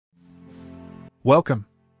Welcome!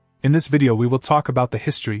 In this video we will talk about the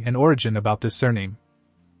history and origin about this surname.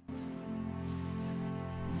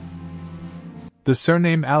 The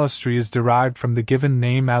surname Allestrey is derived from the given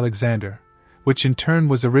name Alexander, which in turn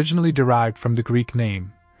was originally derived from the Greek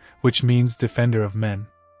name, which means defender of men.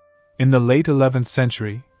 In the late 11th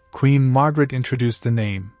century, Queen Margaret introduced the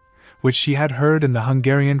name, which she had heard in the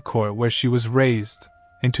Hungarian Court where she was raised,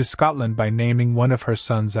 into Scotland by naming one of her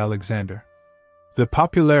sons Alexander. The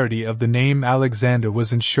popularity of the name Alexander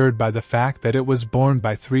was ensured by the fact that it was borne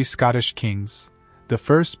by three Scottish kings, the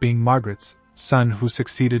first being Margaret's son who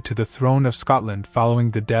succeeded to the throne of Scotland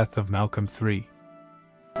following the death of Malcolm III.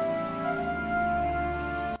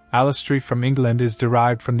 Allestrey from England is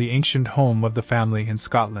derived from the ancient home of the family in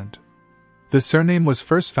Scotland. The surname was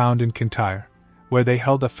first found in Kintyre, where they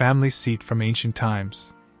held a family seat from ancient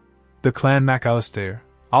times. The Clan MacAllistair,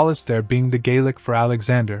 Alisdair being the Gaelic for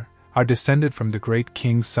Alexander, are descended from the great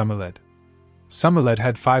King Somerled. Somerled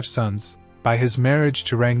had 5 sons, by his marriage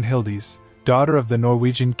to Ragnhildis, daughter of the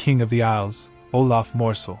Norwegian King of the Isles, Olaf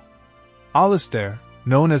Morsel. Alisdair,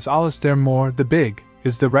 known as Alisdair Mor the Big,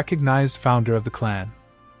 is the recognized founder of the clan.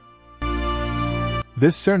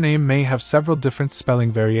 This surname may have several different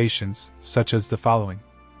spelling variations, such as the following.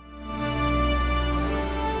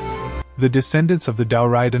 The descendants of the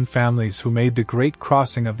Derived families who made the great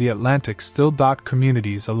crossing of the Atlantic still dot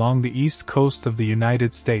communities along the east coast of the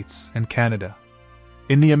United States and Canada.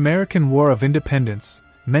 In the American War of Independence,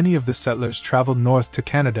 many of the settlers traveled north to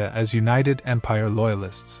Canada as United Empire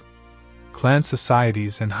Loyalists. Clan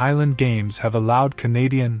societies and Highland games have allowed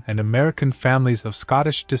Canadian and American families of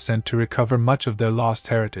Scottish descent to recover much of their lost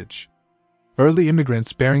heritage. Early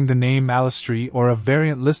immigrants bearing the name Allestrey or a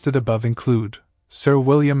variant listed above include Sir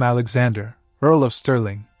William Alexander, Earl of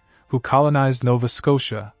Stirling, who colonized Nova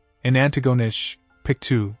Scotia, in Antigonish,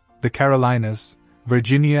 Pictou, the Carolinas,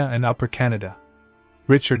 Virginia and Upper Canada.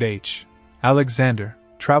 Richard H. Alexander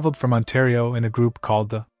traveled from Ontario in a group called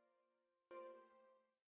the